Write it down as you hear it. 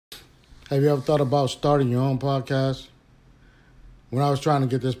Have you ever thought about starting your own podcast? When I was trying to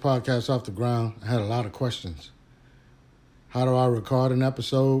get this podcast off the ground, I had a lot of questions. How do I record an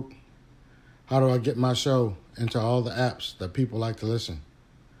episode? How do I get my show into all the apps that people like to listen?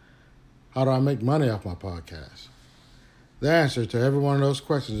 How do I make money off my podcast? The answer to every one of those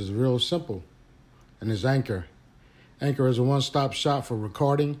questions is real simple, and it's Anchor. Anchor is a one-stop shop for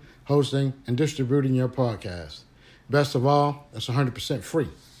recording, hosting, and distributing your podcast. Best of all, it's 100% free,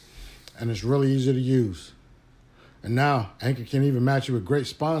 and it's really easy to use. And now, Anchor can even match you with great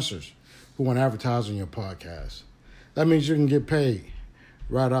sponsors who want to advertise on your podcast. That means you can get paid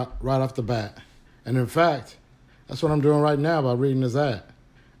right off the bat. And in fact, that's what I'm doing right now by reading this ad.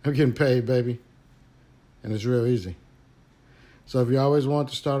 I'm getting paid, baby. And it's real easy. So if you always want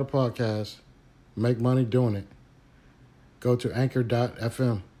to start a podcast, make money doing it, go to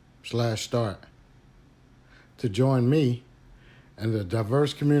anchor.fm/start to join me and the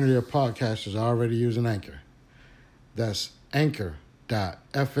diverse community of podcasters already using Anchor. That's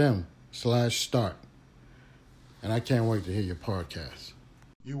anchor.fm/start. And I can't wait to hear your podcast.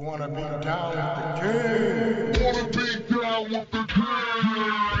 You want to be down with the king? Want to be down with the king?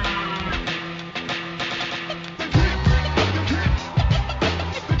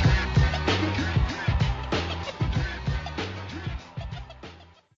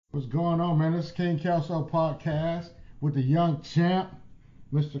 What's going on, man? This is King Kelso Podcast with the young champ,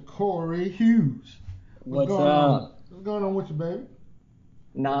 Mr. Corey Hughes. What's up? What's going on with you, baby?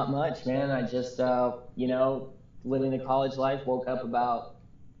 Not much, man. I just, living the college life, woke up about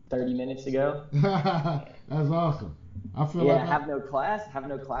 30 minutes ago. That's awesome. I feel yeah, like have no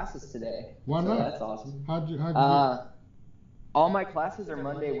classes today. Why so not? That's awesome. How'd you all my classes are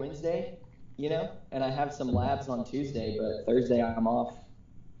Monday, Wednesday, and I have some labs on Tuesday, but Thursday I'm off.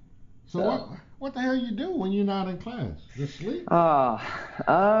 So what the hell you do when you're not in class? Just sleep? A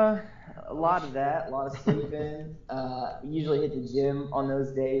lot of that, a lot of sleeping. Usually hit the gym on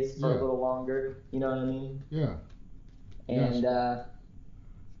those days for a little longer. You know what I mean? Yeah. And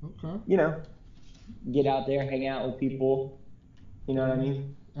okay. Get out there, hang out with people. You know what I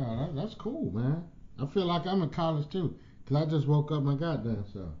mean? Oh, that's cool, man. I feel like I'm in college too, 'cause I just woke up my goddamn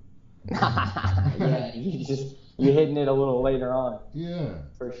self. Yeah, you're hitting it a little later on. Yeah.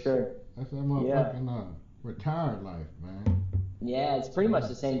 For sure. That's that motherfucking retired life, man. Yeah, it's pretty much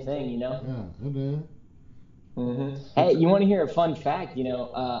the same thing, Yeah, it is. Mm-hmm. Hey, you want to hear a fun fact?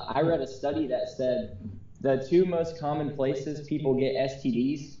 I read a study that said the two most common places people get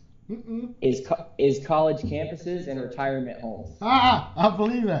STDs is college campuses and retirement homes. I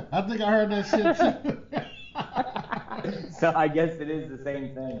believe that. I think I heard that shit too. So I guess it is the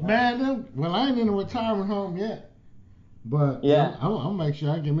same thing. Man, well, I ain't in a retirement home yet. But yeah, I'll make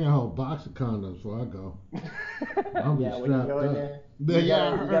sure I get me a whole box of condoms before I go. I'll be when you go in there, you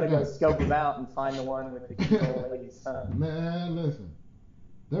gotta go scope them out and find the one with the cute old lady's son. Man, listen,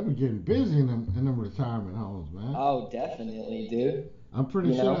 they be getting busy in them retirement homes, man. Oh, definitely, dude. I'm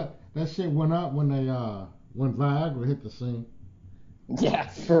pretty sure that shit went up when Viagra hit the scene. Yeah,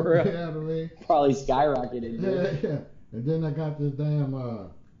 for real. You know what I mean? Probably skyrocketed, dude. Yeah. And then I got this damn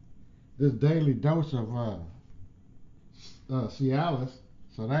this daily dose of Cialis,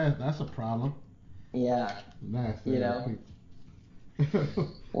 so that's a problem. Yeah. Nasty.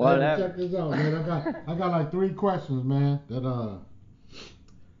 Whatever. Check this out, man. I got like 3 questions, man, that I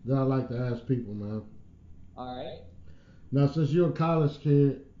like to ask people, man. All right. Now, since you're a college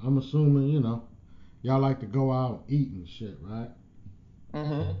kid, I'm assuming y'all like to go out and eat and shit, right?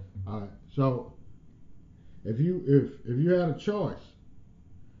 Mhm. All right. So, if you had a choice,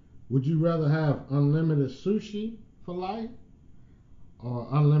 would you rather have unlimited sushi for life or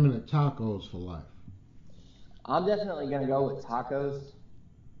unlimited tacos for life? I'm definitely gonna go with tacos.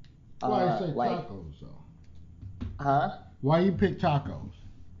 Why you say tacos though? Huh? Why you pick tacos?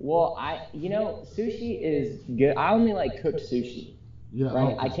 Well, sushi is good. I only like cooked sushi. Yeah.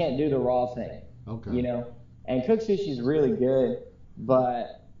 Right. Okay. I can't do the raw thing. Okay. And cooked sushi is really good,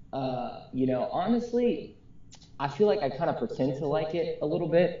 but honestly, I feel like I kind of pretend to like it a little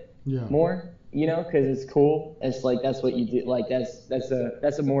bit more. Because it's cool. It's like that's what you do. Like that's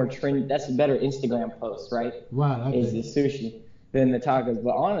a more trend. That's a better Instagram post, right? Right. Is the sushi than the tacos.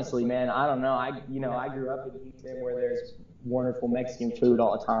 But honestly, man, I don't know. I grew up in Houston where there's wonderful Mexican food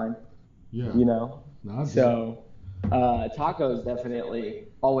all the time. Yeah. So tacos definitely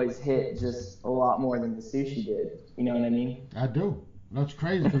always hit just a lot more than the sushi did. You know what I mean? I do. That's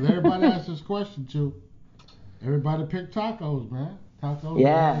crazy because everybody asks this question too. Everybody pick tacos, man. Tacos.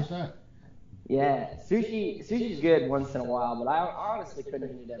 Yeah. Yeah, sushi's good once in a while, but I honestly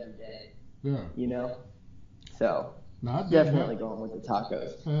couldn't eat it every day. Yeah. So No, I dig Definitely that. going with the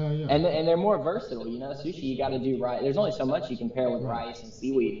tacos. Yeah. And they're more versatile, you know. Sushi, you got to do right. There's only so much you can pair with Right. rice and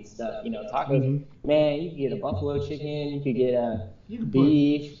seaweed and stuff. You know, tacos, Mm-hmm. man, you could get a buffalo chicken, you could get a You can put,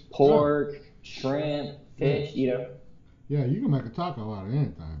 beef, yeah, pork, shrimp, yeah, fish. You know, yeah. You can make a taco out of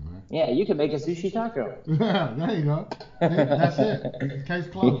anything, man. yeah, you could make a sushi taco. Yeah, there you go. That's it. Case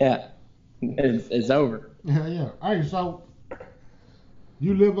closed. Yeah, it's over. Yeah. Hey, so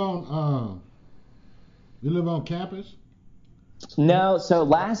you live on campus? No, so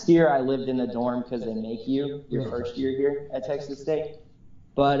last year I lived in the dorm because they make you your Yeah. first year here at Texas State.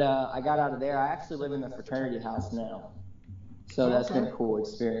 But I got out of there. I actually live in the fraternity house now. So that's been a cool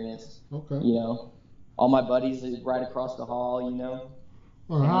experience. Okay. You know, all my buddies are right across the hall, you know.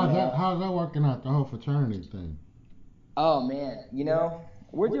 Well, how's that working out, the whole fraternity thing? Oh, man, you know,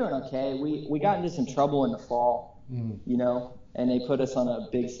 we're doing okay. We got into some trouble in the fall, Mm. you know, and they put us on a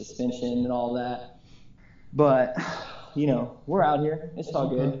big suspension and all that. But, you know, we're out here. It's all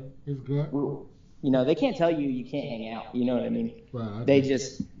good. It's good. You know, they can't tell you you can't hang out. You know what I mean? Right. They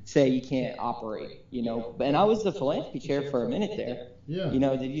just say you can't operate, you know. And I was the philanthropy chair for a minute there. Yeah. You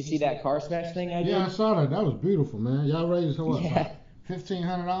know, did you see that car smash thing I did? Yeah, I saw that. That was beautiful, man. Y'all raised what? Yeah.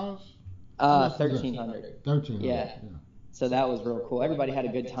 $1,500? 1,300. 1,300. Yeah. So that was real cool. Everybody had a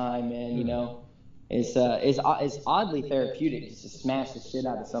good time, man. You know, it's oddly therapeutic just to smash the shit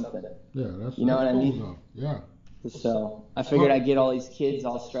out of something. Yeah, that's You know what I cool, mean? though. Yeah. So I figured I'd get all these kids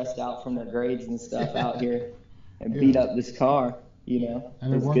all stressed out from their grades and stuff out here and Yeah. beat up this car. You know,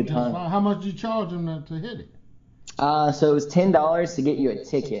 And it it's a worked good just time. fine. How much did you charge them to hit it? So it was $10 to get you a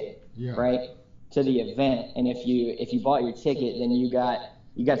ticket, Yeah. right, to the event. And if you bought your ticket, then you got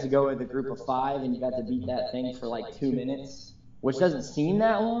to go with a group of 5, and you got to beat that thing for like 2 minutes, which doesn't seem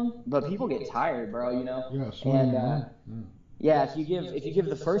that long, but people get tired, bro. You know. Yeah, swing, And man. yeah, if you give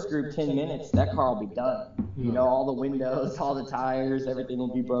the first group 10 minutes, that car will be done. You Yeah. know, all the windows, all the tires, everything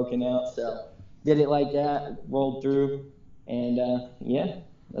will be broken out. So did it like that, rolled through, and yeah,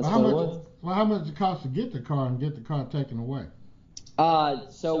 that's what it was. Well, how much did it cost to get the car and get the car taken away?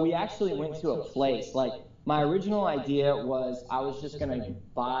 So we actually went to a place. Like, my original idea was I was just gonna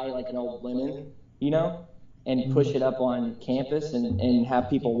buy like an old lemon, you know, and push it up on campus and have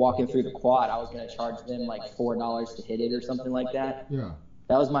people walking through the quad. I was gonna charge them like $4 to hit it or something like that. Yeah.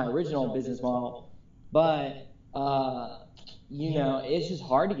 That was my original business model. But you know, it's just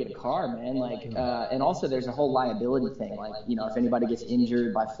hard to get a car, man. Like, and also there's a whole liability thing. Like, you know, if anybody gets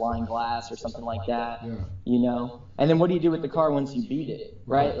injured by flying glass or something like that, Yeah. you know. And then what do you do with the car once you beat it,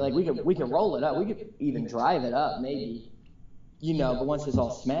 right? Like, we could roll it up. We could even drive it up, maybe, you know. But once it's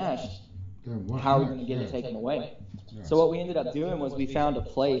all smashed, Then what's how are we next? going to get it taken away? Yeah. So what we ended up doing was we found a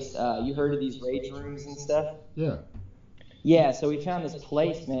place. You heard of these rage rooms and stuff? Yeah. Yeah, so we found this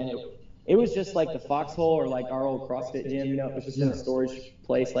place, man. It was just like the Foxhole or like our old CrossFit gym, you know. It was just in a storage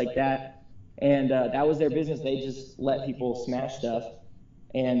place like that. And that was their business. They just let people smash stuff.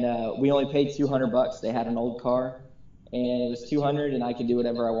 And we only paid $200. They had an old car, and it was $200, and I could do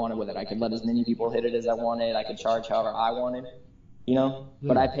whatever I wanted with it. I could let as many people hit it as I wanted. I could charge however I wanted, you know.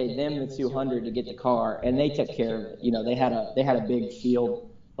 But I paid them the $200 to get the car, and they took care of it. You know, they had a big field,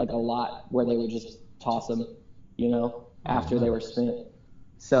 like a lot, where they would just toss them, you know, after they were spent.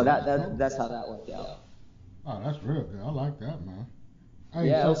 So that's how that worked out. Oh, that's real good. I like that, man. Hey,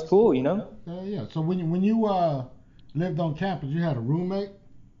 Yeah, so, it was cool, you know. Yeah. So when you lived on campus, you had a roommate?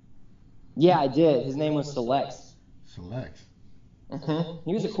 Yeah, I did. His name was Selex. Select.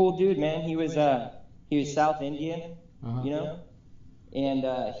 He was a cool dude, man. He was South Indian, Uh-huh. you know,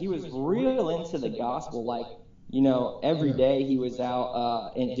 and he was real into the gospel. Like, you know, every day he was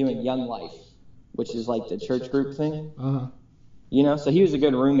out and doing Young Life, which is like the church group thing. Uh-huh. You know, so he was a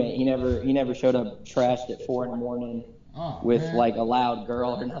good roommate. He never showed up trashed at 4 a.m. Oh, with man. like a loud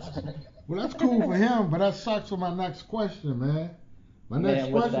girl or nothing. Well, that's cool for him, but that sucks for my next question, man. My next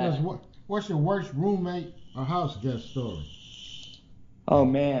Man, what's question that? is what's your worst roommate or house guest story? Oh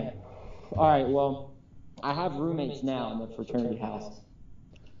man. All right. Well, I have roommates now in the fraternity house.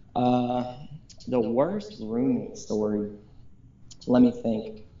 The worst roommate story. Let me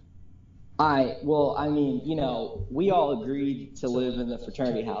think. Well, I mean, you know, we all agreed to live in the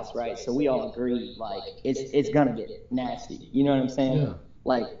fraternity house, right? So we all agreed, like, it's gonna get nasty. You know what I'm saying? Yeah.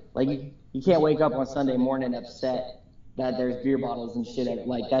 Like you can't wake up on Sunday morning upset that there's beer bottles and shit.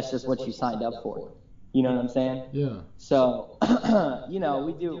 Like, that's just what you signed up for. You know what I'm saying? Yeah. So, you know,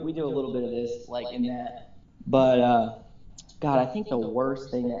 we do a little bit of this, like, in that. But God, I think the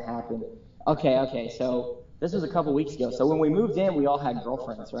worst thing that happened. Okay. So this was a couple weeks ago. So when we moved in, we all had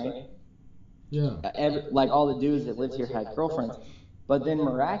girlfriends, right? Yeah. Like all the dudes that lived here had girlfriends. But then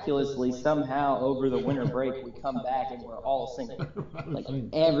miraculously, somehow over the winter break, we come back and we're all single. Like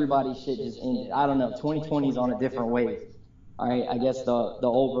everybody's shit just ended. I don't know. 2020 is on a different wave. All right, I guess the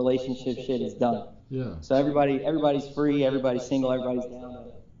old relationship shit is done. Yeah. So everybody's free, everybody's single, everybody's down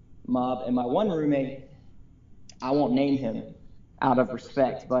to mob. And my one roommate, I won't name him out of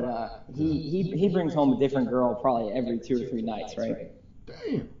respect, but he brings home a different girl probably every 2 or 3 nights, right?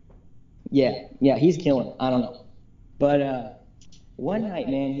 Damn. Yeah, he's killing it. I don't know, but one night,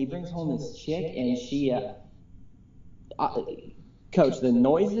 man, he brings home this chick, and she, Coach, the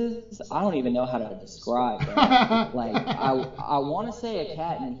noises, I don't even know how to describe that. Like, I want to say a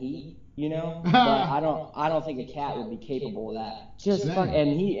cat in heat, you know, but I don't think a cat would be capable of that. Just fuck,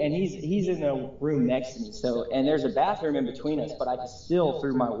 and he's in the room next to me, so, and there's a bathroom in between us, but I can still,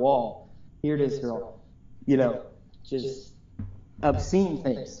 through my wall, hear this girl, you know, just obscene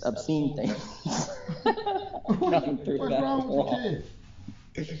things. What's wrong with the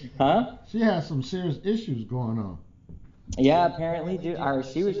kid? Huh? She has some serious issues going on. Yeah, apparently, dude. Or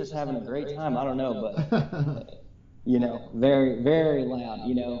she was just having a great time. I don't know, but you know, very, very loud.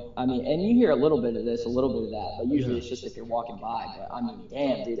 You know, I mean, and you hear a little bit of this, a little bit of that, but usually it's just if you're walking by. But I mean,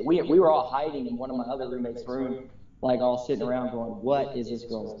 damn, dude, we were all hiding in one of my other roommates' room, like all sitting around going, "What is this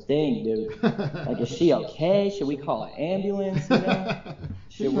girl's thing, dude? Like, is she okay? Should we call an ambulance? You know?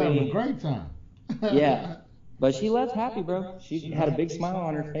 She's having a great time. Yeah, but she left happy, bro. She had a big smile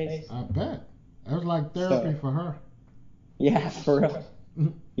on her face. I bet. That was like therapy for her. Yeah, for real.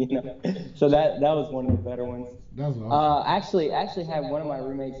 You know, so that was one of the better ones. That's awesome. Actually had one of my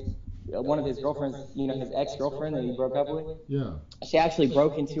roommates, one of his girlfriends, you know, his ex-girlfriend that he broke up with. Yeah. She actually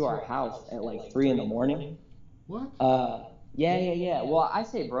broke into our house at like 3 a.m. What? Yeah. Well, I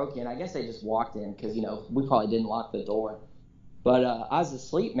say broke in. I guess they just walked in because, you know, we probably didn't lock the door. But I was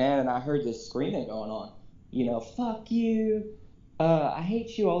asleep, man, and I heard this screaming going on. You know, fuck you. I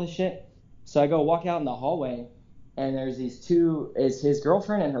hate you, all this shit. So I go walk out in the hallway. And there's these two, it's his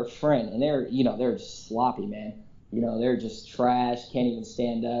girlfriend and her friend, and they're sloppy, man. You know, they're just trash, can't even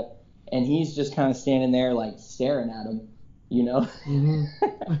stand up. And he's just kind of standing there, like, staring at them, you know?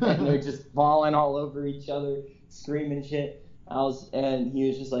 Mm-hmm. And they're just falling all over each other, screaming shit. And he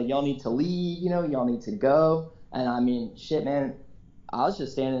was just like, y'all need to leave, you know, y'all need to go. And I mean, shit, man, I was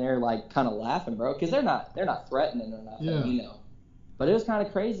just standing there, like, kind of laughing, bro, because they're not threatening or nothing, you know. But it was kind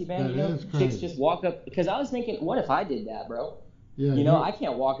of crazy, man. That you know, is crazy. Chicks just walk up, because I was thinking, what if I did that, bro? Yeah. You know, I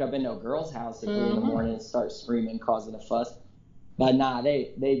can't walk up in no girl's house at 3 in the morning and start screaming, causing a fuss. But nah,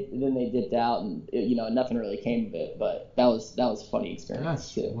 they dipped out, and you know, nothing really came of it. But that was a funny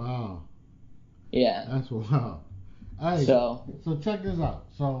experience too. Wow. Yeah. That's wow. Hey, so check this out.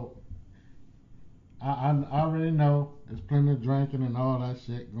 So I already know there's plenty of drinking and all that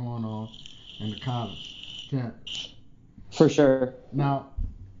shit going on in the college campus. For sure. Now,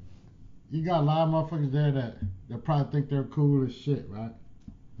 you got a lot of motherfuckers there that probably think they're cool as shit, right?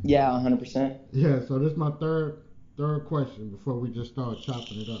 Yeah, 100%. Yeah, so this is my third question before we just start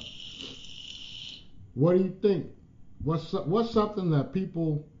chopping it up. What do you think? What's something that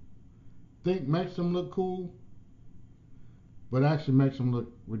people think makes them look cool, but actually makes them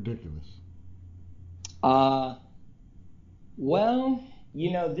look ridiculous? Well,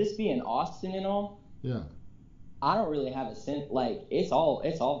 you know, this being Austin and all. Yeah. I don't really have a sense, like, it's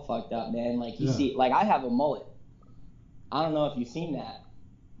all fucked up, man. Like, you see, like, I have a mullet. I don't know if you've seen that,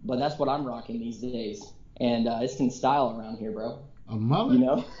 but that's what I'm rocking these days. And it's in style around here, bro. A mullet? You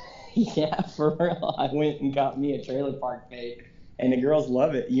know? Yeah, for real. I went and got me a trailer park fade, and the girls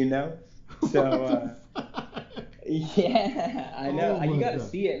love it, you know? So, yeah, I know. You got to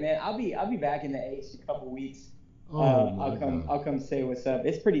see it, man. I'll be back in the H in a couple weeks. I'll come say what's up.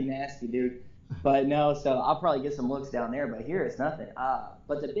 It's pretty nasty, dude. But no, so I'll probably get some looks down there, but here it's nothing.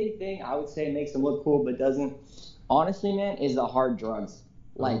 But the big thing I would say makes them look cool but doesn't, honestly, man, is the hard drugs.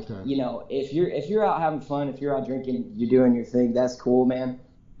 Like, you know, if you're out having fun, if you're out drinking, you're doing your thing, that's cool, man.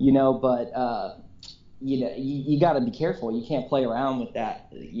 You know, but you know, you got to be careful. You can't play around with that,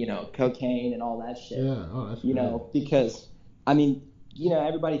 you know, cocaine and all that shit. Yeah, that's you know, because I mean, you know,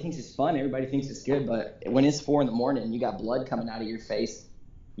 everybody thinks it's fun, everybody thinks it's good, but when it's 4 a.m, you got blood coming out of your face,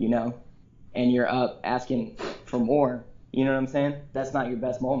 you know. And you're up asking for more, you know what I'm saying? That's not your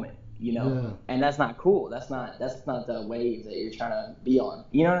best moment, you know? Yeah. And that's not cool. That's not the wave that you're trying to be on.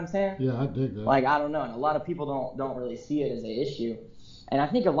 You know what I'm saying? Yeah, I dig that. Like, I don't know. And a lot of people don't really see it as an issue. And I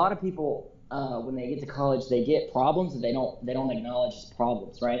think a lot of people, when they get to college, they get problems and they don't acknowledge as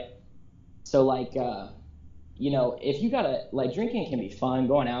problems, right? So, like, you know, if you gotta, like, drinking can be fun,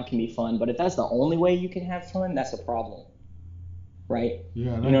 going out can be fun, but if that's the only way you can have fun, that's a problem. Right?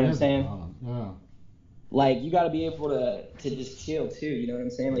 Yeah, you know what I'm saying? Yeah. Like, you got to be able to just chill too. You know what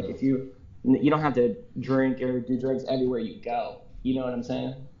I'm saying? Like, if you don't have to drink or do drugs everywhere you go. You know what I'm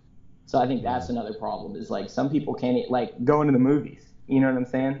saying? So I think that's another problem. Is like some people can't like go into the movies. You know what I'm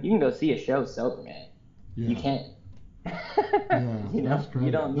saying? You can go see a show sober, man. Yeah. You can't. Yeah, you know, that's crazy.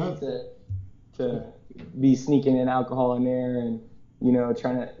 you don't need to be sneaking in alcohol in there and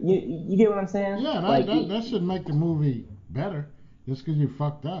trying to. You get what I'm saying? Yeah, that should make the movie better. Just because you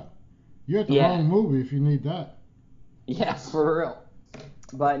fucked up, you're at the Yeah. wrong movie if you need that. Yeah, for real.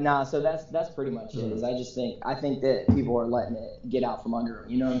 But nah, so that's pretty much it. Is I think that people are letting it get out from under them.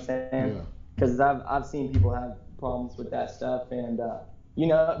 You know what I'm saying? Yeah. Because I've seen people have problems with that stuff, and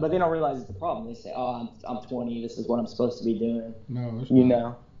but they don't realize it's a problem. They say, "Oh, I'm 20. This is what I'm supposed to be doing." No, it's you not.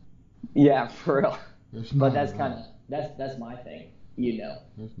 know. Yeah, for real. It's not. But that's at kind all. of that's my thing.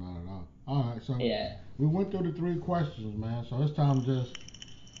 It's not at all. All right, so Yeah. we went through the 3 questions, man. So it's time to just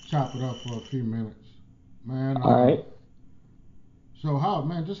chop it up for a few minutes, man. All right. So how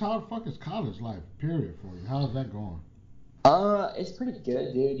the fuck is college life? Period for you. How's that going? It's pretty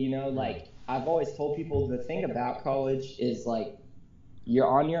good, dude. Like I've always told people, the thing about college is like you're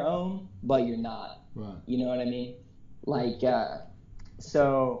on your own, but you're not. Right. You know what I mean? Like,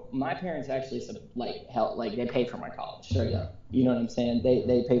 so my parents actually help, like they pay for my college. Straight up. You know what I'm saying?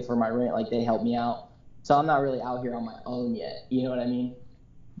 They pay for my rent. Like they help me out. So I'm not really out here on my own yet. You know what I mean?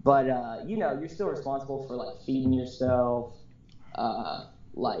 But you're still responsible for like feeding yourself.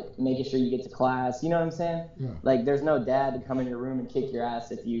 Like making sure you get to class, you know what I'm saying? Yeah. Like there's no dad to come in your room and kick your ass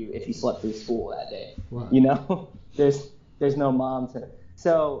if you slept through school that day. Right. There's no mom to.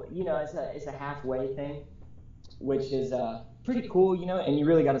 So it's a halfway thing, which is pretty cool, and you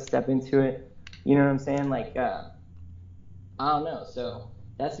really got to step into it. You know what I'm saying? Like I don't know. So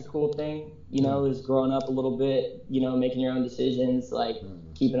that's a cool thing, is growing up a little bit, making your own decisions, like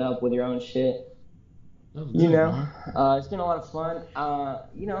keeping up with your own shit. That's good, It's been a lot of fun,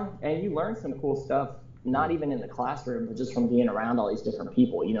 and you learn some cool stuff, not even in the classroom, but just from being around all these different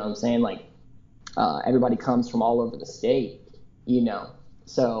people, you know what I'm saying? Like, everybody comes from all over the state,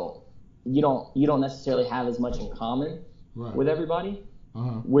 so you don't necessarily have as much in common with everybody,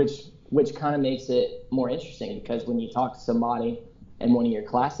 which kind of makes it more interesting, because when you talk to somebody in one of your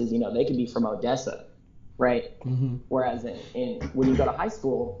classes, they could be from Odessa. Right. Mm-hmm. Whereas when you go to high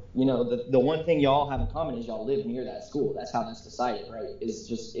school, the one thing y'all have in common is y'all live near that school. That's how that's decided, right? Is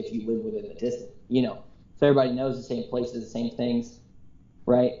just if you live within the distance, so everybody knows the same places, the same things,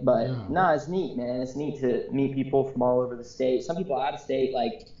 right? But it's neat, man. It's neat to meet people from all over the state. Some people out of state,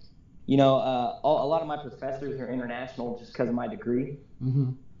 like, a lot of my professors are international just because of my degree.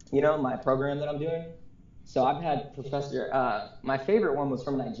 Mm-hmm. My program that I'm doing. So I've had my favorite one was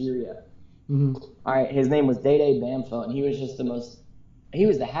from Nigeria. Mm-hmm. All right, his name was Dede Bamfo, and he was just he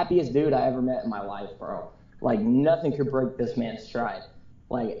was the happiest dude I ever met in my life, bro. Like, nothing could break this man's stride.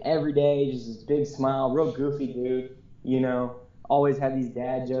 Like, every day, just this big smile, real goofy dude, always had these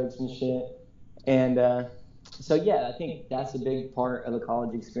dad jokes and shit. And so, yeah, I think that's a big part of the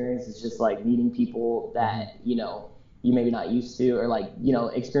college experience, is just, like, meeting people that, you maybe not used to, or, like,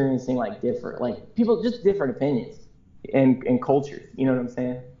 experiencing, like, different, like, people, just different opinions and cultures, you know what I'm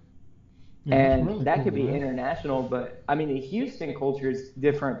saying? Yeah, and really that cool, could be man. international, but I mean, the Houston culture is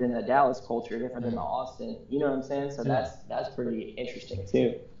different than the Dallas culture, different than the Austin. You know what I'm saying? So that's pretty interesting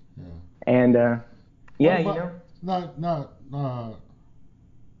too. Yeah. And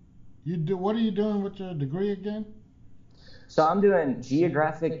What are you doing with your degree again? So I'm doing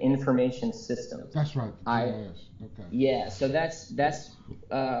Geographic Information Systems. That's right. Okay. Yeah. So that's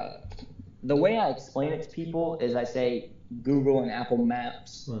the way I explain it to people is I say Google and Apple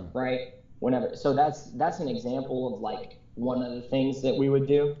Maps, right? Whenever. So that's an example of like one of the things that we would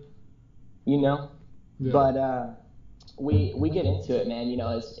do, Yeah. But we get into it, man.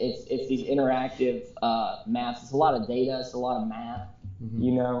 It's these interactive maps. It's a lot of data. It's a lot of math.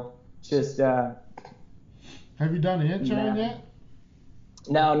 Mm-hmm. Just. Have you done the intern yet?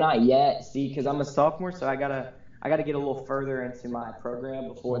 No, not yet. See, because I'm a sophomore, so I gotta get a little further into my program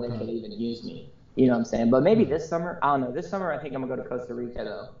before they could even use me. You know what I'm saying? But maybe this summer, I don't know. This summer, I think I'm gonna go to Costa Rica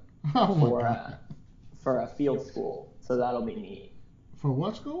though, for a field school. So that'll be neat. For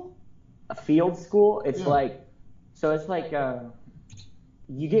what school? A field school. It's like, so it's like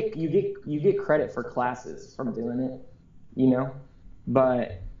you get credit for classes from doing it,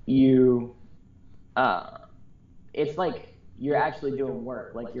 but it's like you're actually doing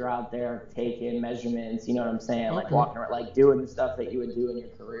work. Like you're out there taking measurements. You know what I'm saying? Like walking around, like doing the stuff that you would do in your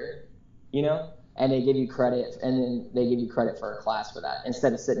career. And they give you credit, and then they give you credit for a class for that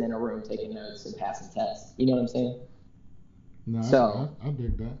instead of sitting in a room taking notes and passing tests. You know what I'm saying? No, I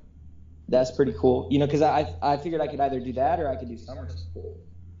dig that. That's pretty cool. You know, because I figured I could either do that or I could do summer school.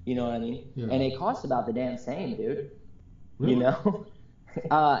 You know what I mean? Yeah. And it costs about the damn same, dude. Really? You know?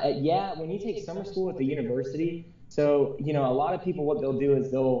 Yeah, when you take summer school at the university, so, you know, a lot of people, what they'll do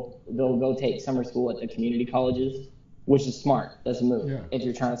is they'll go take summer school at the community colleges, which is smart. That's a move if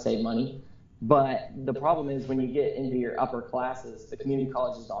you're trying to save money. But the problem is when you get into your upper classes, the community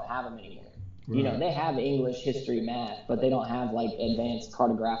colleges don't have them anymore. Right. You know, they have English, history, math, but they don't have like advanced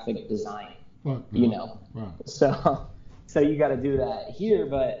cartographic design. You know, right. So you got to do that here.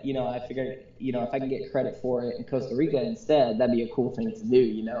 But you know, I figured, you know, if I can get credit for it in Costa Rica instead, that'd be a cool thing to do.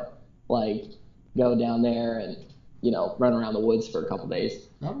 You know, like go down there and, you know, run around the woods for a couple days.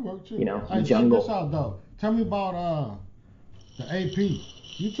 That'll work too. You know, hey, jungle. Check this out though. Tell me about the AP.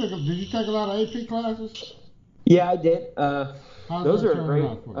 Did you take a lot of AP classes? Yeah, I did. Those are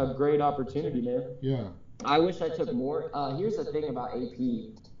a great opportunity, man. Yeah. I wish I took more. Here's the thing about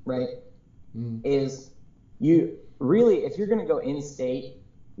AP, right? Is you really, if you're going to go in-state,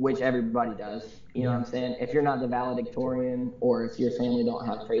 which everybody does, you know what I'm saying? If you're not the valedictorian or if your family don't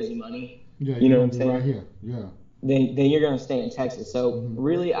have crazy money, you know what I'm saying? Right here. Yeah. Then you're going to stay in Texas. So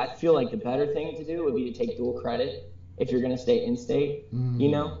really, I feel like the better thing to do would be to take dual credit if you're going to stay in-state, you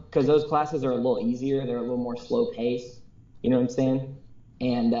know, because those classes are a little easier. They're a little more slow paced, you know what I'm saying?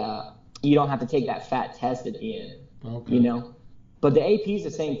 And you don't have to take that fat test at the end, you know? But the AP is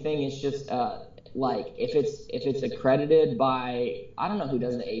the same thing. It's just like if it's accredited by, I don't know who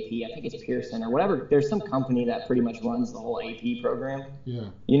does the AP. I think it's Pearson or whatever. There's some company that pretty much runs the whole AP program. Yeah.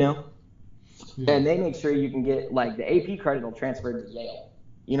 You know? Yeah. And they make sure you can get, like, the AP credit will transfer to Yale.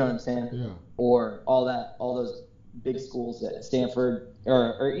 You know what I'm saying? Yeah. Or all those big schools at Stanford,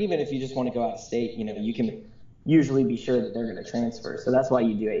 or even if you just want to go out of state, you know, you can usually be sure that they're going to transfer. So that's why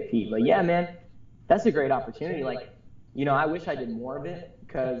you do AP. But yeah, man, that's a great opportunity. Like, you know, I wish I did more of it,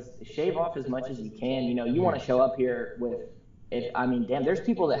 because shave off as much as you can. You know, you want to show up here with, damn, there's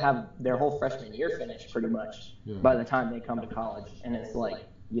people that have their whole freshman year finished pretty much by the time they come to college. And it's like,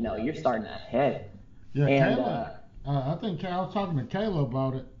 you know, you're starting ahead. Yeah, and, Kayla, I think I was talking to Kayla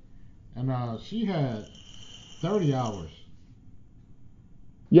about it, and she had 30 hours.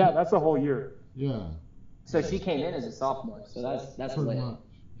 Yeah, that's a whole year. Yeah. So she came in as a sophomore, so that's pretty lit. much.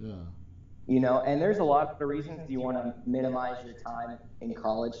 Yeah. You know, and there's a lot of reasons you want to minimize your time in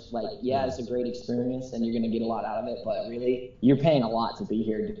college. Like, yeah, it's a great experience and you're going to get a lot out of it, but really, you're paying a lot to be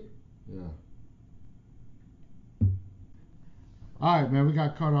here. Yeah. All right, man, we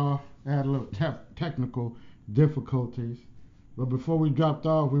got cut off. I had a little technical difficulties. But before we dropped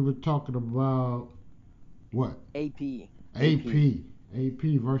off, we were talking about what? AP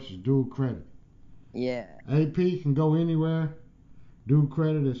versus dual credit. Yeah. AP can go anywhere. Dual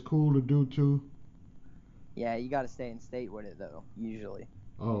credit is cool to do too. Yeah, you got to stay in state with it though, usually.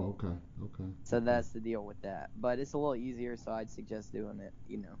 Oh, okay. So that's the deal with that. But it's a little easier, so I'd suggest doing it,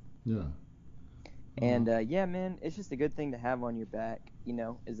 you know. Yeah. And yeah, man, it's just a good thing to have on your back, you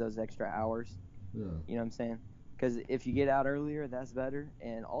know, is those extra hours. Yeah. You know what I'm saying? Because if you get out earlier, that's better.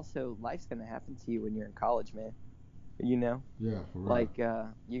 And also, life's going to happen to you when you're in college, man. You know? Yeah, for real. Like,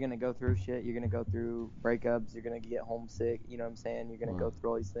 you're going to go through shit. You're going to go through breakups. You're going to get homesick. You know what I'm saying? You're going to go through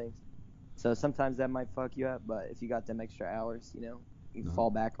all these things. So sometimes that might fuck you up. But if you got them extra hours, you know, you fall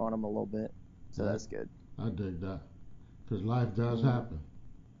back on them a little bit. So that's good. I dig that. Because life does happen.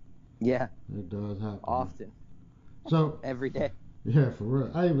 Yeah. It does happen. Often. So. Every day. Yeah, for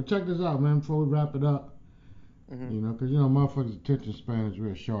real. Hey, but check this out, man, before we wrap it up. Mm-hmm. You know, because, you know, motherfuckers' attention span is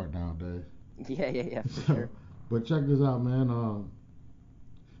real short nowadays. Yeah, for sure. But check this out, man.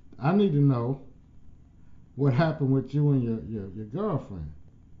 I need to know what happened with you and your girlfriend.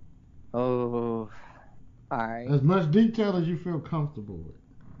 Oh, all right. As much detail as you feel comfortable with.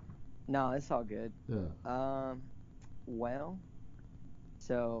 No, it's all good. Yeah. Well,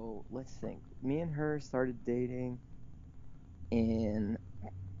 so let's think. Me and her started dating in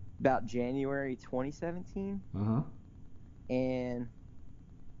about January 2017. Uh-huh. And,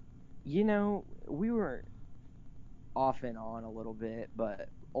 you know, we were off and on a little bit, but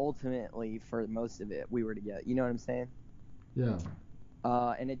ultimately, for most of it, we were together. You know what I'm saying? Yeah.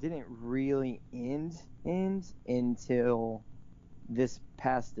 And it didn't really end until this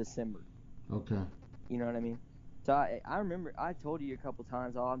past December. Okay. You know what I mean? So I remember I told you a couple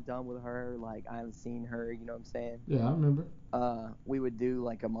times, oh, I'm done with her. Like, I haven't seen her. You know what I'm saying? Yeah, I remember. We would do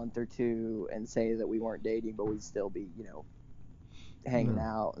like a month or two and say that we weren't dating, but we'd still be, you know, hanging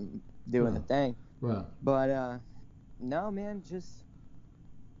out and doing the thing. Right. But no, man, just,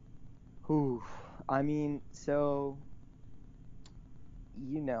 I mean, so,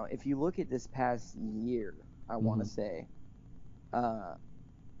 you know, if you look at this past year, I want to say,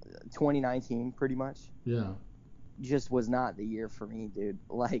 2019, pretty much. Yeah. Just was not the year for me, dude.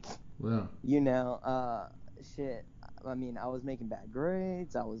 Like, Yeah. Shit. I mean, I was making bad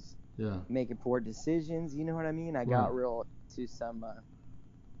grades. I was Yeah. making poor decisions. You know what I mean? I Right. got real to some.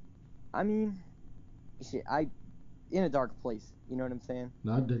 I mean, shit. In a dark place. You know what I'm saying?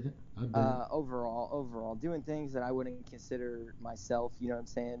 No, I dig it. Overall, doing things that I wouldn't consider myself. You know what I'm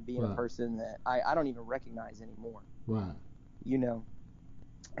saying? Being Right. a person that I don't even recognize anymore. Right. You know.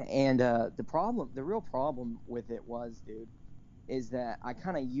 And the real problem with it was, dude, is that I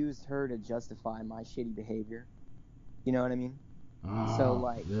kind of used her to justify my shitty behavior. You know what I mean? So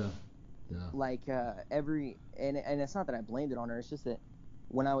like, Yeah. Yeah. like and it's not that I blamed it on her. It's just that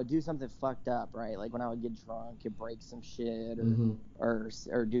when I would do something fucked up, right? Like when I would get drunk and break some shit, or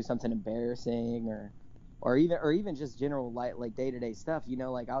do something embarrassing, or even just general like day-to-day stuff. You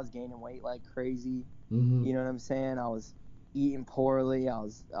know, like I was gaining weight like crazy. You know what I'm saying? I was eating poorly. I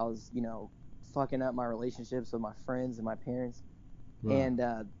was fucking up my relationships with my friends and my parents. Right. And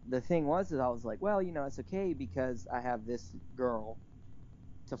the thing was, is I was like, well, it's okay because I have this girl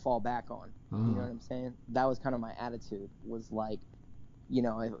to fall back on. You know what I'm saying? That was kind of my attitude. Was like,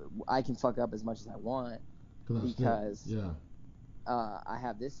 I can fuck up as much as I want because I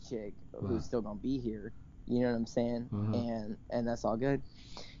have this chick who's still gonna be here. You know what I'm saying? And that's all good.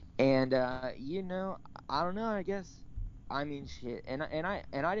 And I don't know. I guess. I mean, shit. And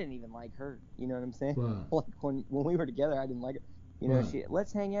I didn't even like her. You know what I'm saying? Right. Like when we were together, I didn't like her.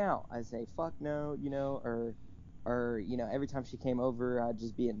 Let's hang out. I say fuck no. Or every time she came over, I'd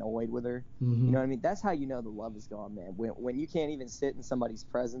just be annoyed with her. You know what I mean? That's how you know the love is gone, man. When you can't even sit in somebody's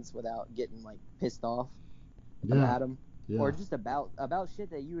presence without getting like pissed off at them, or just about shit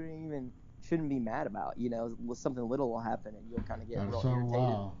that you shouldn't be mad about. Something little will happen and you'll kind of get real irritated.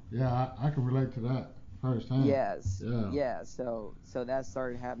 Wow. Yeah, I can relate to that firsthand. Yes. Yeah. So that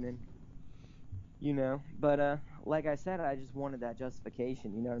started happening. But like I said, I just wanted that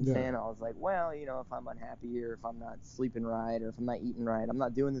justification. You know what I'm saying? I was like, well, if I'm unhappy, or if I'm not sleeping right, or if I'm not eating right, I'm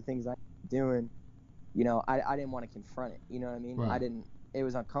not doing the things I'm doing. I didn't want to confront it. You know what I mean? Right. I didn't. It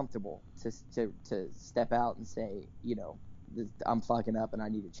was uncomfortable to step out and say, I'm fucking up and I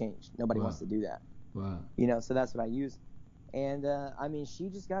need to change. Nobody wants to do that. Right. So that's what I used. And I mean, she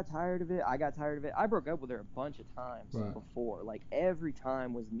just got tired of it. I got tired of it. I broke up with her a bunch of times before. Like every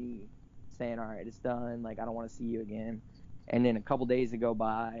time was me saying, all right, it's done. Like I don't want to see you again. And then a couple days would go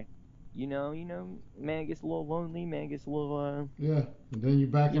by. Man gets a little lonely. Man gets a little. Yeah. And then you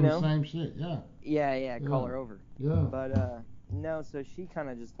back in the same shit. Yeah. Yeah. Call her over. Yeah. But no. So she kind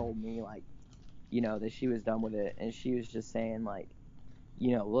of just told me like, that she was done with it, and she was just saying like,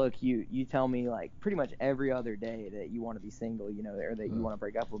 look, you tell me like pretty much every other day that you want to be single, or that you want to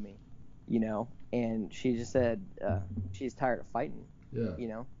break up with me, and she just said she's tired of fighting,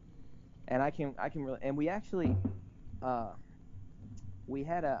 and I can really, and we actually, we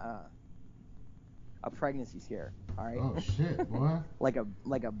had a pregnancy scare, all right? Oh shit, boy. like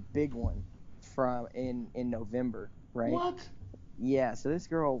a big one from in November, right? What? Yeah, so this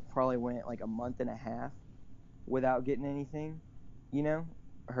girl probably went like a month and a half without getting anything,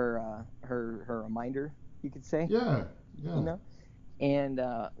 her reminder, you could say. Yeah. And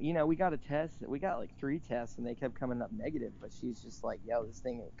we got a test. We got like 3 tests, and they kept coming up negative. But she's just like, "Yo, this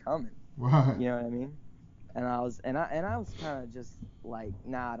thing ain't coming." Right. You know what I mean? And I was kind of just like,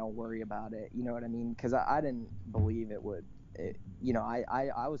 "Nah, don't worry about it." You know what I mean? Because I didn't believe it would.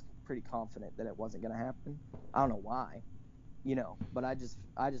 I was pretty confident that it wasn't gonna happen. I don't know why, but I just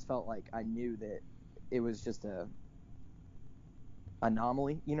felt like I knew that it was just a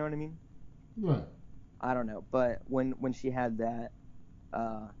anomaly. You know what I mean? Right. I don't know, but when she had that,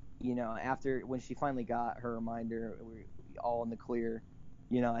 after when she finally got her reminder, we all in the clear.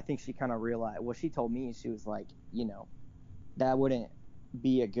 I think she kind of realized. Well, she told me, she was like, that wouldn't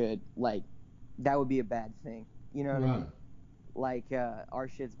be a good, like, that would be a bad thing. You know what I mean? Like our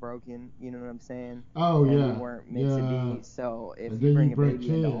shit's broken. You know what I'm saying? Oh and yeah. we weren't meant to be. So if and you bring a break baby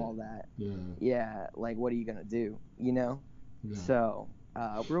kid. into all that, like what are you gonna do? Yeah. So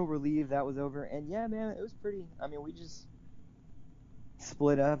real relieved that was over. And yeah, man, it was pretty. I mean, we just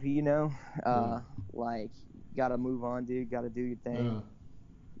split up, like gotta move on, dude. Gotta do your thing,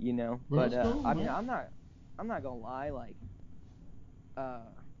 But cool, I mean, I'm not gonna lie. Like,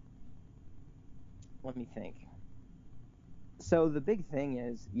 let me think. So the big thing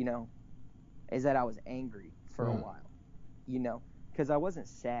is that I was angry for a while, because I wasn't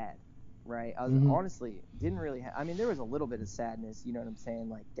sad, right? I was honestly didn't really. I mean, there was a little bit of sadness, you know what I'm saying?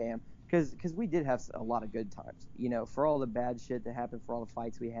 Like, damn, because we did have a lot of good times, for all the bad shit that happened, for all the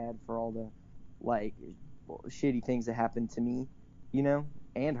fights we had, for all the like shitty things that happened to me,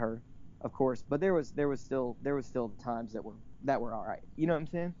 and her, of course. But there was still times that were all right. You know what I'm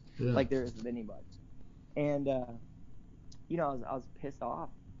saying? Yeah. Like there is with anybody. And I was pissed off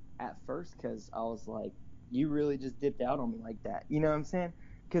at first because I was like, you really just dipped out on me like that. You know what I'm saying?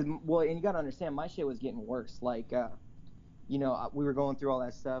 Because and you gotta understand, my shit was getting worse. Like we were going through all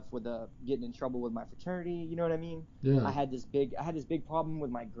that stuff with getting in trouble with my fraternity. You know what I mean? Yeah. I had this big problem with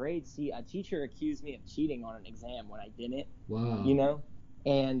my grades. See, a teacher accused me of cheating on an exam when I didn't. Wow. You know,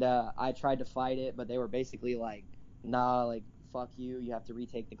 and I tried to fight it, but they were basically like, nah, like fuck you. You have to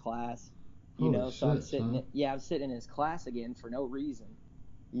retake the class. Holy So I'm shit, son. I'm sitting in his class again for no reason.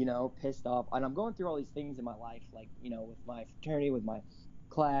 Pissed off, and I'm going through all these things in my life, like with my fraternity, with my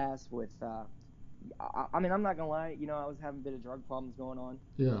class, with I mean, I'm not gonna lie, I was having a bit of drug problems going on.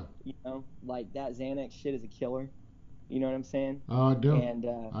 Yeah. Like that Xanax shit is a killer. You know what I'm saying? Oh, I do. And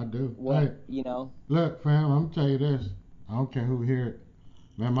I do. what Hey, look, fam, I'm gonna tell you this. I don't care who hear it.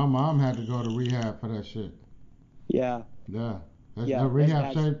 Man, my mom had to go to rehab for that shit. Yeah. Yeah. Yeah. That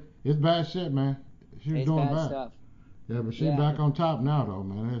rehab bad. saved. It's bad shit, man. She was It's doing bad bad. stuff. Yeah, but she Yeah. back on top now, though,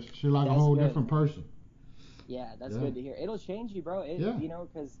 man. She like a That's whole good. different person. Yeah, that's good to hear. It'll change you, bro. Yeah.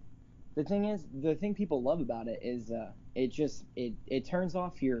 Because the thing people love about it is it turns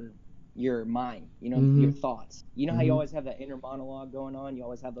off your mind, your thoughts. You know how you always have that inner monologue going on? You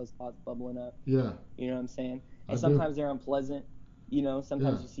always have those thoughts bubbling up. Yeah. You know what I'm saying? I And sometimes they're unpleasant.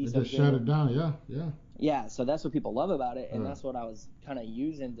 Sometimes you see It something. just shut it down. Yeah. Yeah. Yeah, so that's what people love about it, and that's what I was kind of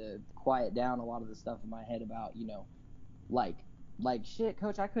using to quiet down a lot of the stuff in my head about, like shit,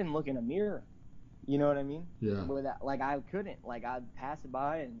 coach, I couldn't look in a mirror. You know what I mean? Yeah. Like I couldn't. Like I'd pass it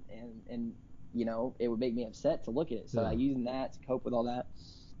by and it would make me upset to look at it. So I using that to cope with all that.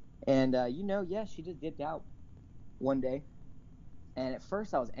 And she just dipped out one day. And at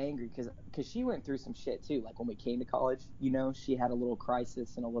first I was angry because she went through some shit too. Like when we came to college, she had a little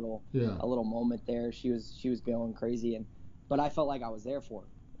crisis and a little moment there. She was going crazy, but I felt like I was there for her.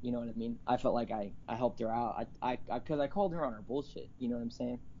 You know what I mean? I felt like I helped her out. Because I called her on her bullshit. You know what I'm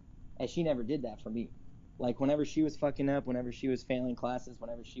saying? And she never did that for me. Like whenever she was fucking up, whenever she was failing classes,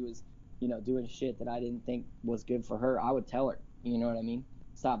 whenever she was, doing shit that I didn't think was good for her, I would tell her. You know what I mean?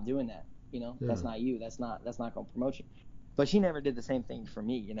 Stop doing that. That's not you. That's not gonna promote you. But she never did the same thing for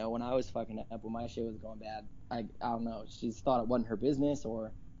me. When I was fucking up, when my shit was going bad, I don't know. She just thought it wasn't her business,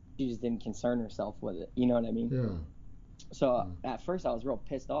 or she just didn't concern herself with it. You know what I mean? Yeah. So at first I was real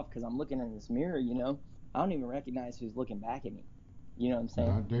pissed off because I'm looking in this mirror. I don't even recognize who's looking back at me. You know what I'm saying?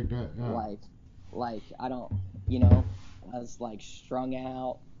 I dig that. Yeah. Like I don't. I was like strung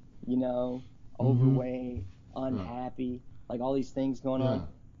out. Overweight, unhappy, like all these things going on.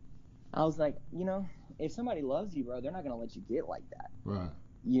 I was like, if somebody loves you, bro, they're not gonna let you get like that. Right.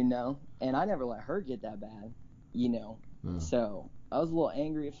 And I never let her get that bad. So I was a little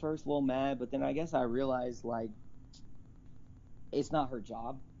angry at first, a little mad, but then I guess I realized like it's not her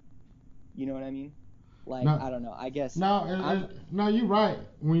job. You know what I mean? Like I don't know. I guess no, you're right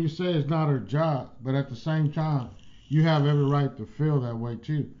when you say it's not her job, but at the same time, you have every right to feel that way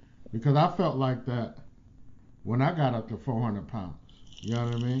too, because I felt like that when I got up to 400 pounds. You know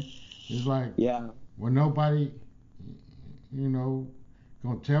what I mean? It's like when nobody,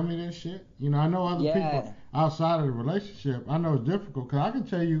 gonna tell me this shit. I know other people outside of the relationship. I know it's difficult because I can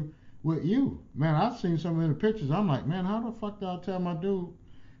tell you with you, man. I've seen some of the pictures. I'm like, man, how the fuck do I tell my dude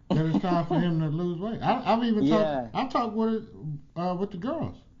that it's time for him to lose weight? I've even talked. I talked with the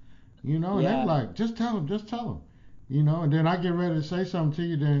girls, and they're like, just tell him, and then I get ready to say something to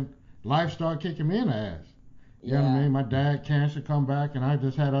you, then life start kicking me in the ass. You know what I mean? My dad cancer come back, and I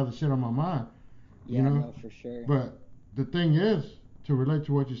just had other shit on my mind. No, for sure. But the thing is, to relate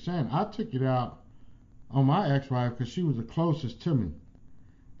to what you're saying, I took it out on my ex-wife because she was the closest to me.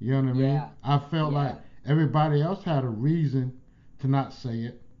 You know what I mean? I felt like everybody else had a reason to not say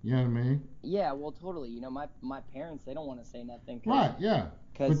it. You know what I mean? Yeah, well, totally. My parents, they don't want to say nothing. Right, yeah.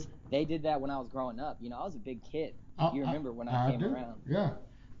 Because they did that when I was growing up. I was a big kid. You remember when I came around? Yeah.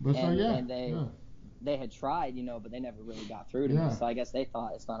 But and they had tried, but they never really got through to me. So I guess they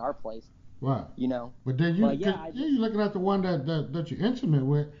thought it's not our place. Right. But then you're looking at the one that you're intimate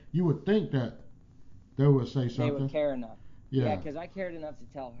with, you would think that they would say something. They would care enough. Yeah, because I cared enough to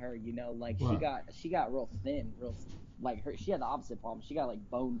tell her, like she got real thin, she had the opposite problem. She got like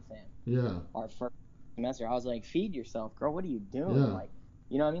bone thin. Yeah. Our first semester, I was like, feed yourself, girl. What are you doing? Yeah. Like,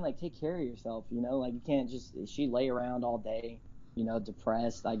 you know what I mean? Like, take care of yourself. Like you can't just. She lay around all day,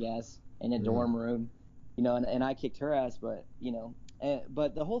 depressed, I guess, in a dorm room, and I kicked her ass, but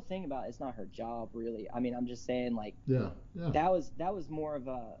but the whole thing about it's not her job really. I mean, I'm just saying like that was more of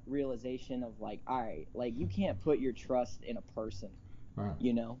a realization of like, all right, like you can't put your trust in a person. Right.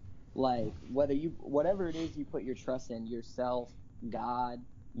 You know, like whatever it is you put your trust in, yourself, God.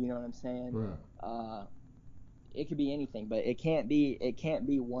 You know what I'm saying? Right. It could be anything, but it can't be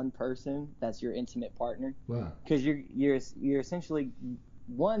one person that's your intimate partner. Right. Because you're essentially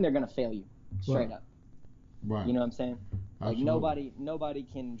one, they're gonna fail you straight Right. up. Right. You know what I'm saying? Like Absolutely. nobody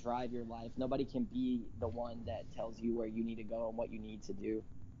can drive your life. Nobody can be the one that tells you where you need to go and what you need to do.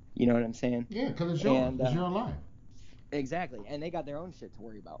 You know what I'm saying? Yeah, because it's yours. And It's your life. exactly. And they got their own shit to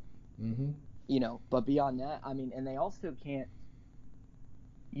worry about. Mm-hmm. You know, but beyond that, I mean, and they also can't.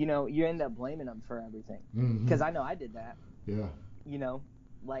 You know, you end up blaming them for everything. Because Mm-hmm. I know I did that. Yeah. You know,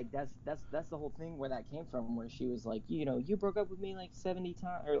 like that's the whole thing where that came from, where she was like, you know, you broke up with me like 70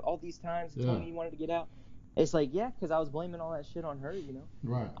 times or all these times, Yeah. told me you wanted to get out. It's like, yeah, because I was blaming all that shit on her, you know.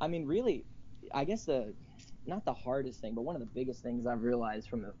 Right. I mean, really, I guess not the hardest thing, but one of the biggest things I've realized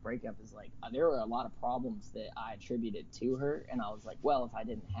from the breakup is like there were a lot of problems that I attributed to her, and I was like, well, if I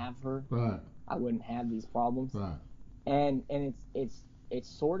didn't have her, Right. I wouldn't have these problems. Right. And it's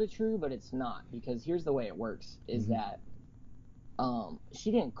sort of true, but it's not, because here's the way it works: is Mm-hmm. that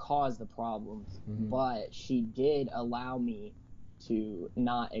she didn't cause the problems, Mm-hmm. but she did allow me to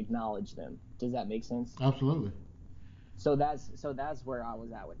not acknowledge them. Does that make sense? Absolutely. So that's where I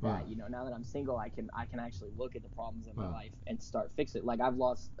was at with Right. that. You know, now that I'm single, I can actually look at the problems of my Right. life and start fix it. Like I've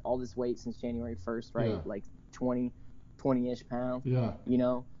lost all this weight since January 1st, right? Yeah. Like 20-ish pounds. Yeah. You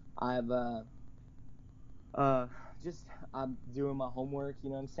know, I've just I'm doing my homework, you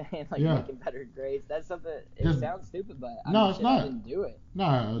know what I'm saying? Like Yeah. making better grades. That's something. It Just- sounds stupid, but I No, mean, it's shit, not. I didn't do it.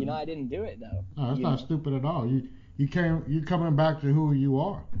 No. You know, I didn't do it though. No, it's you not know? stupid at all. You coming back to who you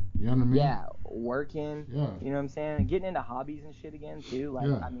are. You know what I mean? Yeah, working. Yeah. You know what I'm saying? Getting into hobbies and shit again too. Like,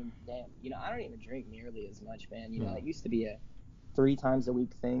 Yeah. I mean, damn. You know, I don't even drink nearly as much, man. You know, Yeah. it used to be a 3 times a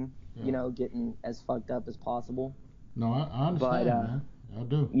week thing. Yeah. You know, getting as fucked up as possible. No, I understand, But man. I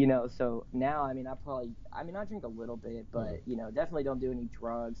do. you know, so now, I mean, I drink a little bit, but Yeah. you know, definitely don't do any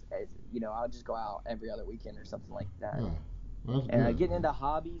drugs. You know, I'll just go out every other weekend or something like that. Yeah. Well, that's And good. getting into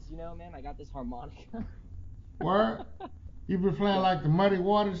hobbies, you know, man, I got this harmonica. Word? You been playing Yeah. like the Muddy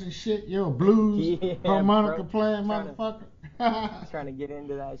Waters and shit? You're a blues Yeah, harmonica bro. playing Trying to- motherfucker. Trying to get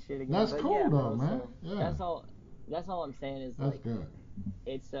into that shit again. That's But cool yeah, though, bro, man. so Yeah. that's all I'm saying is That's like good.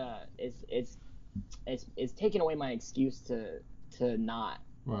 it's taking away my excuse to not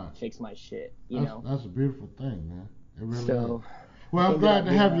Right. fix my shit, you know. That's a beautiful thing, man. It really So is. Well, I'm ended glad up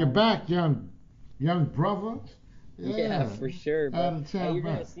to have being, you back, young brother. yeah, for sure, bro. Had to Hey, tell you're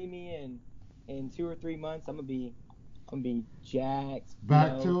gonna back. see me in 2 or 3 months. I'm gonna be jacked.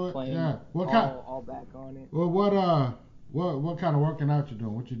 Back you know, to it, playing yeah. What kind? all back on it. Well, what kind of working out you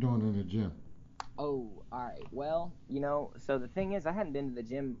doing? What you doing in the gym? Oh, all right. Well, you know, so the thing is, I hadn't been to the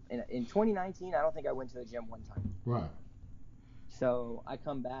gym in 2019. I don't think I went to the gym one time. Right. So I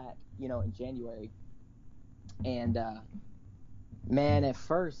come back, you know, in January, and man, at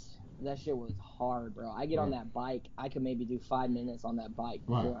first that shit was hard, bro. I get on that bike, I could maybe do 5 minutes on that bike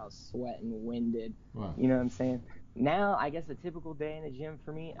before I was sweating, winded. Right. You know what I'm saying? Now, I guess a typical day in the gym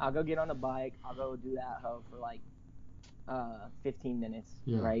for me, I'll go get on a bike, I'll go do that hoe for like 15 minutes,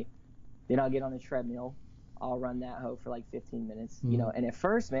 Yeah. right? Then I'll get on the treadmill. I'll run that hoe for like 15 minutes, Mm-hmm. you know. And at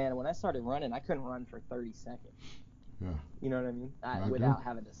first, man, when I started running, I couldn't run for 30 seconds. Yeah. You know what I mean? Without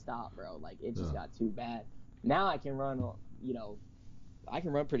having to stop, bro. Like, it just got too bad. Now I can run, you know, I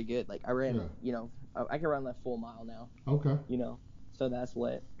can run pretty good. Like, I ran, you know, I can run like full mile now. Okay. You know, so that's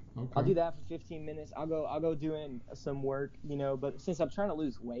lit. Okay. I'll do that for 15 minutes. I'll go doing some work, you know. But since I'm trying to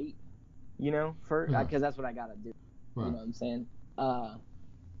lose weight, you know, because that's what I gotta do. Right. You know what I'm saying?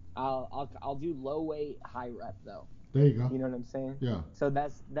 I'll do low weight, high rep though. There you go. You know what I'm saying? Yeah. So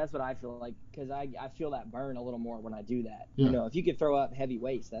that's what I feel like, because I feel that burn a little more when I do that. Yeah. You know, if you could throw up heavy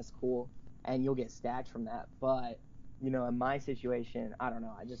weights, that's cool, and you'll get stacked from that. But you know, in my situation, I don't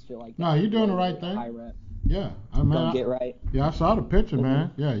know. I just feel like No, you're doing the right high thing. rep. Yeah, I mean, Don't get right. Yeah, I saw the picture,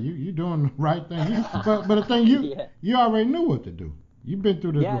 man. Yeah, you doing the right thing. But the thing, you already knew what to do. You've been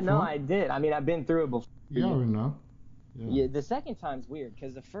through this before. Yeah, no, I did. I mean, I've been through it before. You already know. Yeah, the second time's weird,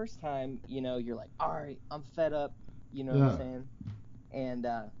 because the first time, you know, you're like, all right, I'm fed up, you know what I'm saying? And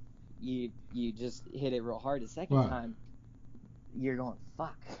you just hit it real hard. The second time, you're going,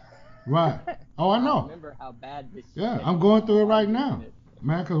 fuck. Right. Oh, I know. I remember how bad this shit I'm going through it right now,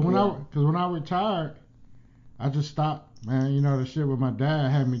 man, because when I retired, I just stopped, man. You know, the shit with my dad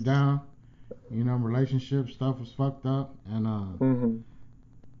had me down. You know, relationship stuff was fucked up, and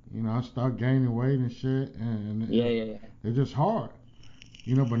you know, I started gaining weight and shit, and it's just hard,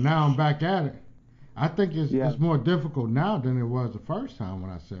 you know. But now I'm back at it. I think it's more difficult now than it was the first time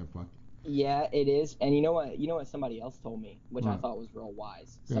when I said fuck it. Yeah, it is. And you know what? You know what somebody else told me, which I Right. thought was real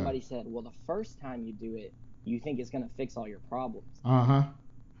wise. Yeah. Somebody said, "Well, the first time you do it, you think it's gonna fix all your problems." Uh-huh.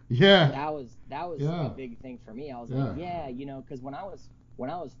 Yeah. That was a Yeah. big thing for me. I was like, Yeah. yeah, because when I was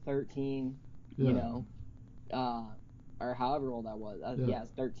 13, Yeah. uh, or however old I was, Yeah. I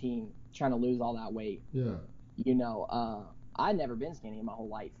was 13, trying to lose all that weight. Yeah. I'd never been skinny in my whole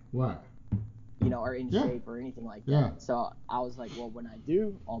life. Right. Or in Yeah. shape or anything like that. Yeah. So I was like, well, when I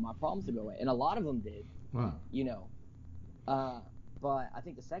do, all my problems will go away, and a lot of them did. Right. You know, but I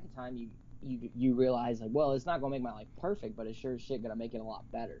think the second time you realize like, well, it's not gonna make my life perfect, but it's sure as shit gonna make it a lot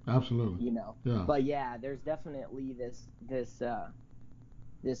better. Absolutely. Yeah. But yeah, there's definitely this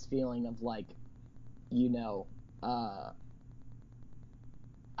feeling of like,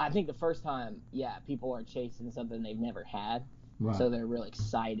 I think the first time, yeah, people are chasing something they've never had, Right. so they're real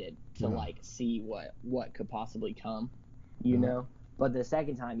excited to like see what could possibly come, you know. But the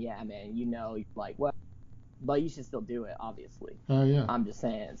second time, yeah, man, like, well, but you should still do it, obviously. Yeah. I'm just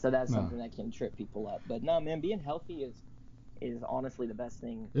saying. So that's something that can trip people up. But no, man, being healthy is honestly the best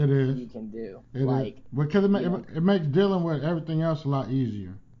thing It is. you can do. It is. Because it makes dealing with everything else a lot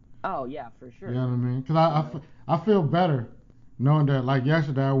easier. Oh yeah, for sure. You know what I mean? Because I feel better knowing that, like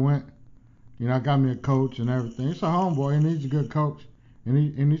yesterday I went, I got me a coach and everything. It's a homeboy and he's a good coach, and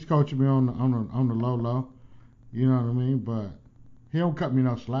he's coaching me on the low. You know what I mean? But he don't cut me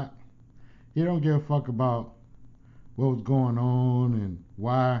no slack. He don't give a fuck about what was going on and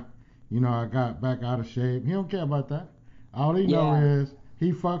why, I got back out of shape. He don't care about that. All he know is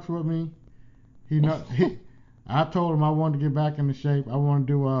he fucks with me. I told him I wanted to get back into shape. I want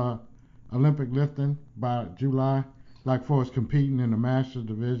to do Olympic lifting by July, like for us competing in the Masters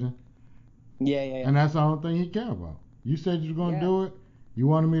division. Yeah. And that's the only thing he care about. You said you were going to do it. You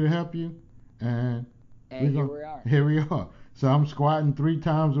wanted me to help you, and here we are. So I'm squatting 3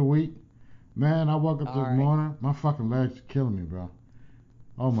 times a week. Man, I woke up this morning, my fucking legs are killing me, bro.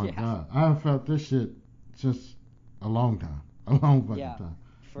 Oh my God. I haven't felt this shit since a long time. A long fucking time.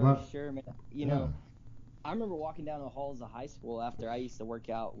 For sure, man. I remember walking down the halls of high school after I used to work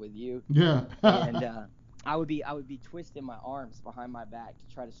out with you. Yeah. And I would be twisting my arms behind my back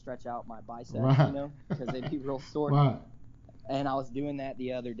to try to stretch out my biceps, because they'd be real sore. Right. And I was doing that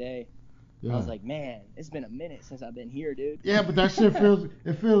the other day. Yeah. I was like, man, it's been a minute since I've been here, dude. Yeah, but that shit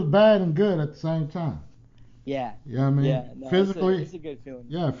feels bad and good at the same time. Yeah. You know what I mean? Yeah, no, physically, it's a good feeling.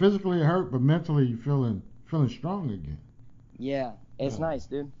 Yeah, physically it hurt, but mentally you feeling strong again. Yeah, it's nice,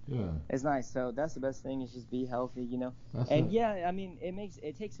 dude. Yeah. It's nice. So that's the best thing, is just be healthy, That's and it. yeah, I mean,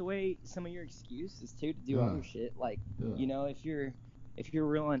 it takes away some of your excuses too to do other shit. Like, if you're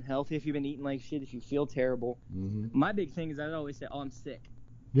real unhealthy, if you've been eating like shit, if you feel terrible. Mm-hmm. My big thing is I always say, oh, I'm sick.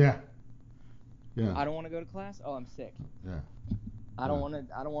 Yeah. Yeah. I don't want to go to class. Oh, I'm sick. Yeah. I don't want to,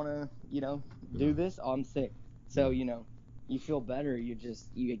 do this. Oh, I'm sick. So, you feel better. You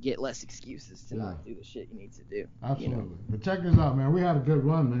get less excuses to not do the shit you need to do. Absolutely. But check this out, man. We had a good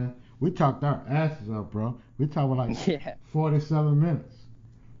run, man. We talked our asses up, bro. We talked for like 47 minutes.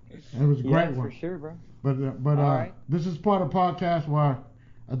 And it was a great one. For sure, bro. But this is part of the podcast where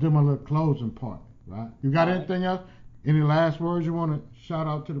I do my little closing part, right? You got anything else? Any last words you want to shout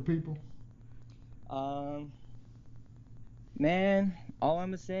out to the people? Man, all I'm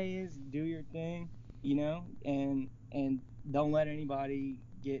gonna say is do your thing, and don't let anybody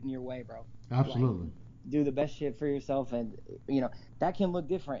get in your way, bro. Absolutely. Like, do the best shit for yourself, and that can look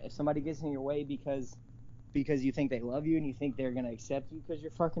different if somebody gets in your way because you think they love you and you think they're gonna accept you because you're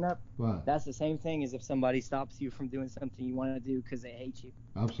fucking up. Right. That's the same thing as if somebody stops you from doing something you want to do because they hate you.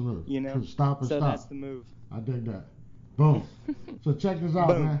 Absolutely. Stop. So that's the move. I dig that. Boom. So check this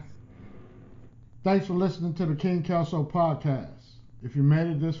out, man. Thanks for listening to the King Kelso podcast. If you made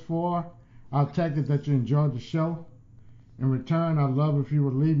it this far, I'll take it that you enjoyed the show. In return, I'd love if you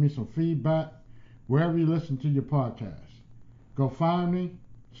would leave me some feedback wherever you listen to your podcast. Go find me,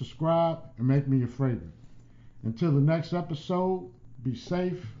 subscribe, and make me your favorite. Until the next episode, be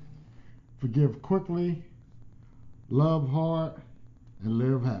safe, forgive quickly, love hard, and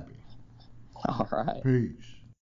live happy. All right. Peace.